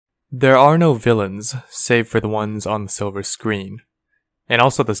There are no villains, save for the ones on the silver screen. And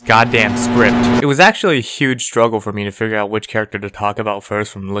also this goddamn script. It was actually a huge struggle for me to figure out which character to talk about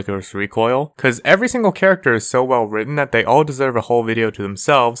first from Lycoris Recoil, cause every single character is so well written that they all deserve a whole video to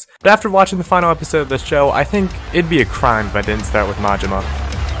themselves, but after watching the final episode of the show, I think it'd be a crime if I didn't start with Majima.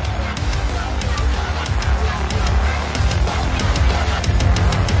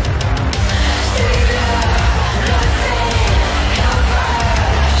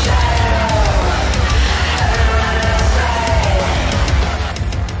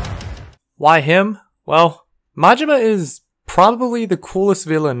 Why him? Well, Majima is probably the coolest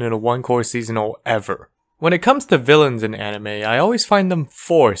villain in a one-core seasonal ever. When it comes to villains in anime, I always find them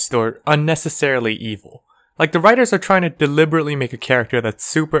forced or unnecessarily evil. Like the writers are trying to deliberately make a character that's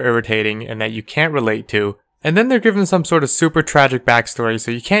super irritating and that you can't relate to, and then they're given some sort of super tragic backstory so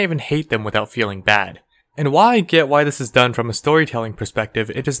you can't even hate them without feeling bad. And while I get why this is done from a storytelling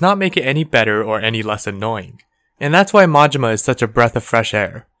perspective, it does not make it any better or any less annoying. And that's why Majima is such a breath of fresh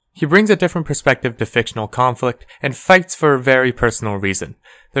air. He brings a different perspective to fictional conflict, and fights for a very personal reason.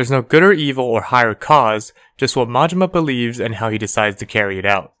 There's no good or evil or higher cause, just what Majima believes and how he decides to carry it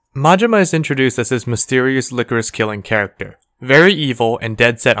out. Majima is introduced as this mysterious licorice-killing character, very evil and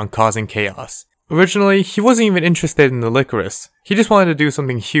dead set on causing chaos. Originally, he wasn't even interested in the licorice. He just wanted to do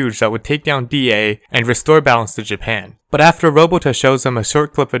something huge that would take down DA and restore balance to Japan. But after Robota shows him a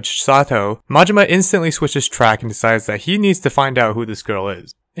short clip of Chisato, Majima instantly switches track and decides that he needs to find out who this girl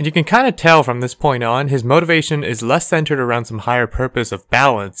is. And you can kind of tell from this point on, his motivation is less centered around some higher purpose of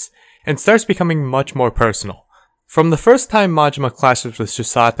balance, and starts becoming much more personal. From the first time Majima clashes with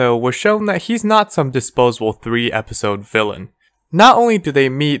Chisato, we're shown that he's not some disposable 3-episode villain. Not only do they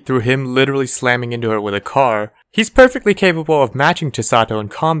meet through him literally slamming into her with a car, he's perfectly capable of matching Chisato in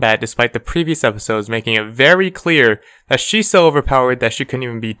combat despite the previous episodes making it very clear that she's so overpowered that she couldn't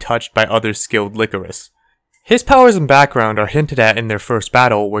even be touched by other skilled licorice. His powers and background are hinted at in their first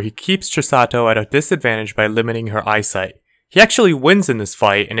battle, where he keeps Chisato at a disadvantage by limiting her eyesight. He actually wins in this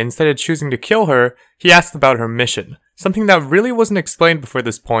fight, and instead of choosing to kill her, he asks about her mission, something that really wasn't explained before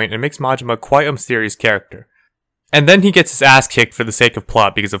this point and makes Majima quite a mysterious character. And then he gets his ass kicked for the sake of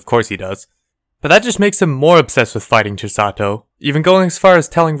plot, because of course he does. But that just makes him more obsessed with fighting Chisato, even going as far as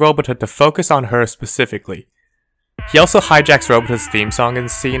telling Robota to focus on her specifically. He also hijacks Robota's theme song in the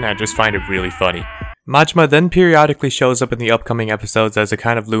scene, and I just find it really funny. Majima then periodically shows up in the upcoming episodes as a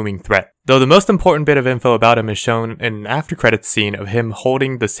kind of looming threat, though the most important bit of info about him is shown in an after-credits scene of him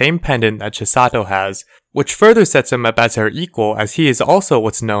holding the same pendant that Chisato has, which further sets him up as her equal, as he is also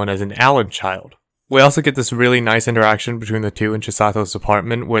what's known as an Allen child. We also get this really nice interaction between the two in Chisato's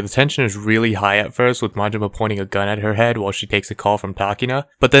apartment, where the tension is really high at first with Majima pointing a gun at her head while she takes a call from Takina,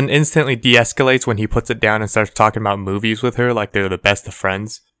 but then instantly de-escalates when he puts it down and starts talking about movies with her like they're the best of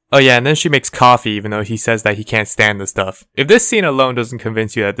friends. Oh yeah, and then she makes coffee even though he says that he can't stand the stuff. If this scene alone doesn't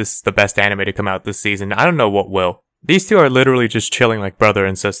convince you that this is the best anime to come out this season, I don't know what will. These two are literally just chilling like brother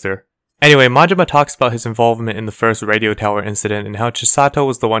and sister. Anyway, Majima talks about his involvement in the first radio tower incident and how Chisato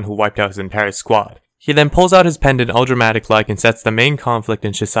was the one who wiped out his entire squad. He then pulls out his pendant all dramatic-like and sets the main conflict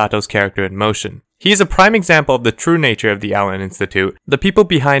in Chisato's character in motion. He is a prime example of the true nature of the Allen Institute, the people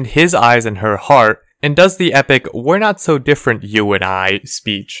behind his eyes and her heart, and does the epic "we're not so different, you and I"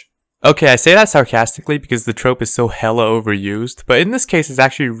 speech. Okay, I say that sarcastically because the trope is so hella overused, but in this case it's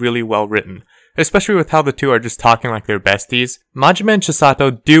actually really well written, especially with how the two are just talking like they're besties. Majima and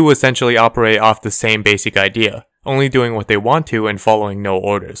Chisato do essentially operate off the same basic idea, only doing what they want to and following no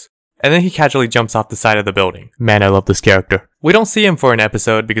orders. And then he casually jumps off the side of the building. Man, I love this character. We don't see him for an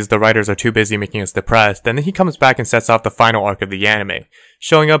episode because the writers are too busy making us depressed, and then he comes back and sets off the final arc of the anime,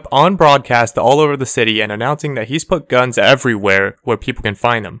 showing up on broadcast all over the city and announcing that he's put guns everywhere where people can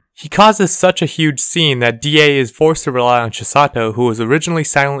find them. He causes such a huge scene that DA is forced to rely on Chisato, who was originally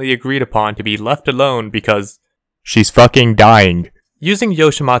silently agreed upon to be left alone because she's fucking dying. Using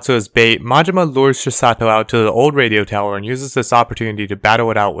Yoshimatsu as bait, Majima lures Chisato out to the old radio tower and uses this opportunity to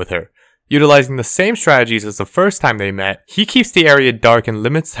battle it out with her. Utilizing the same strategies as the first time they met, he keeps the area dark and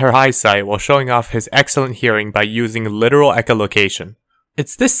limits her eyesight while showing off his excellent hearing by using literal echolocation.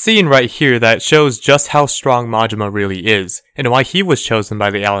 It's this scene right here that shows just how strong Majima really is, and why he was chosen by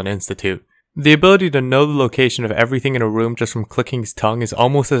the Allen Institute. The ability to know the location of everything in a room just from clicking his tongue is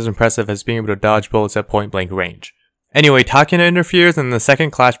almost as impressive as being able to dodge bullets at point blank range. Anyway, Takina interferes and the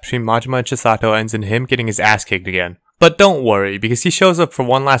second clash between Majima and Chisato ends in him getting his ass kicked again. But don't worry, because he shows up for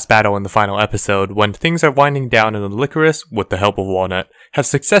one last battle in the final episode when things are winding down and the Lycoris, with the help of Walnut, have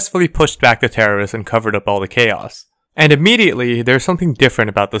successfully pushed back the terrorists and covered up all the chaos. And immediately, there's something different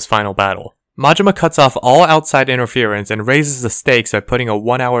about this final battle. Majima cuts off all outside interference and raises the stakes by putting a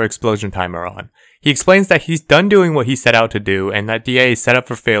 1-hour explosion timer on. He explains that he's done doing what he set out to do and that DA is set up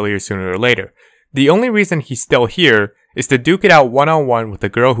for failure sooner or later. The only reason he's still here is to duke it out one-on-one with the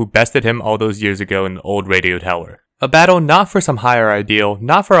girl who bested him all those years ago in the old radio tower. A battle not for some higher ideal,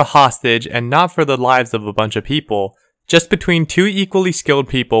 not for a hostage, and not for the lives of a bunch of people, just between two equally skilled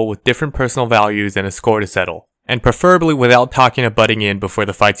people with different personal values and a score to settle. And preferably without talking or butting in before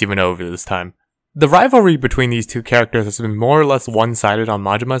the fight's even over this time. The rivalry between these two characters has been more or less one-sided on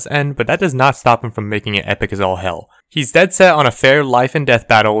Majima's end, but that does not stop him from making it epic as all hell. He's dead set on a fair life and death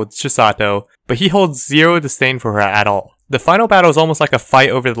battle with Chisato, but he holds zero disdain for her at all. The final battle is almost like a fight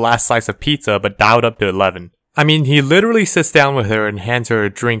over the last slice of pizza, but dialed up to 11. I mean, he literally sits down with her and hands her a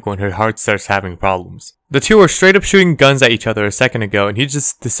drink when her heart starts having problems. The two were straight up shooting guns at each other a second ago, and he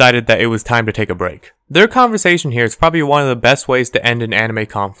just decided that it was time to take a break. Their conversation here is probably one of the best ways to end an anime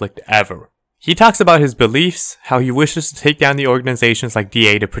conflict ever. He talks about his beliefs, how he wishes to take down the organizations like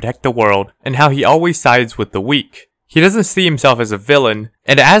DA to protect the world, and how he always sides with the weak. He doesn't see himself as a villain,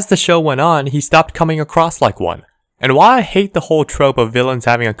 and as the show went on, he stopped coming across like one. And while I hate the whole trope of villains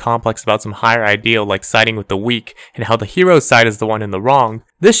having a complex about some higher ideal like siding with the weak and how the hero's side is the one in the wrong,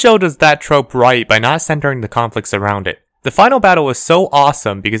 this show does that trope right by not centering the conflicts around it. The final battle is so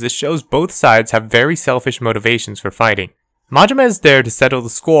awesome because it shows both sides have very selfish motivations for fighting. Majima is there to settle the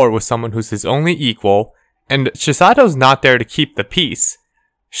score with someone who's his only equal, and Chisato's not there to keep the peace.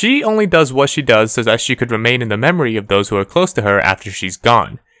 She only does what she does so that she could remain in the memory of those who are close to her after she's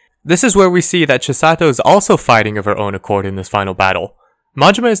gone. This is where we see that Chisato is also fighting of her own accord in this final battle.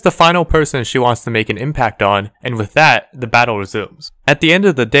 Majima is the final person she wants to make an impact on, and with that, the battle resumes. At the end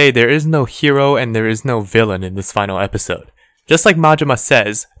of the day, there is no hero and there is no villain in this final episode. Just like Majima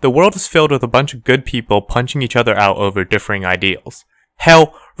says, the world is filled with a bunch of good people punching each other out over differing ideals.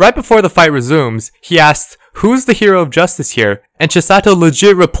 Hell, right before the fight resumes, he asks, "Who's the hero of justice here?" And Chisato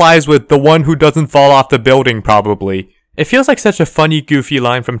legit replies with, "The one who doesn't fall off the building, probably." It feels like such a funny, goofy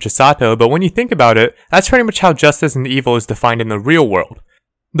line from Chisato, but when you think about it, that's pretty much how justice and evil is defined in the real world.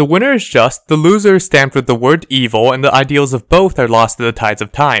 The winner is just, the loser is stamped with the word evil, and the ideals of both are lost to the tides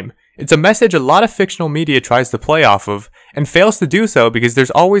of time. It's a message a lot of fictional media tries to play off of, and fails to do so because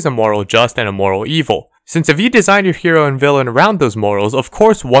there's always a moral just and a moral evil. Since if you design your hero and villain around those morals, of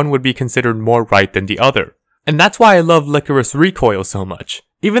course one would be considered more right than the other. And that's why I love Lycoris Recoil so much.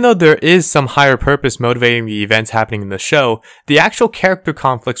 Even though there is some higher purpose motivating the events happening in the show, the actual character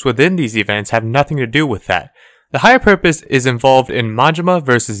conflicts within these events have nothing to do with that. The higher purpose is involved in Majima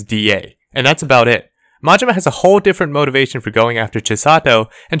versus DA, and that's about it. Majima has a whole different motivation for going after Chisato,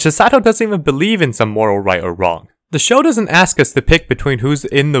 and Chisato doesn't even believe in some moral right or wrong. The show doesn't ask us to pick between who's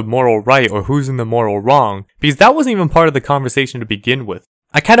in the moral right or who's in the moral wrong, because that wasn't even part of the conversation to begin with.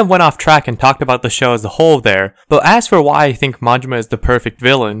 I kind of went off track and talked about the show as a whole there, but as for why I think Majima is the perfect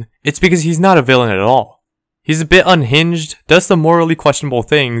villain, it's because he's not a villain at all. He's a bit unhinged, does some morally questionable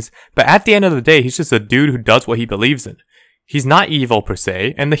things, but at the end of the day he's just a dude who does what he believes in. He's not evil per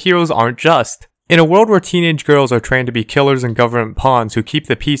se, and the heroes aren't just. In a world where teenage girls are trained to be killers and government pawns who keep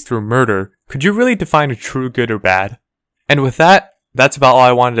the peace through murder, could you really define a true good or bad? And with that, that's about all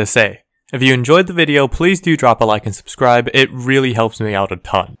I wanted to say. If you enjoyed the video, please do drop a like and subscribe, it really helps me out a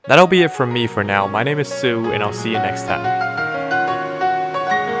ton. That'll be it from me for now. My name is Sue, and I'll see you next time.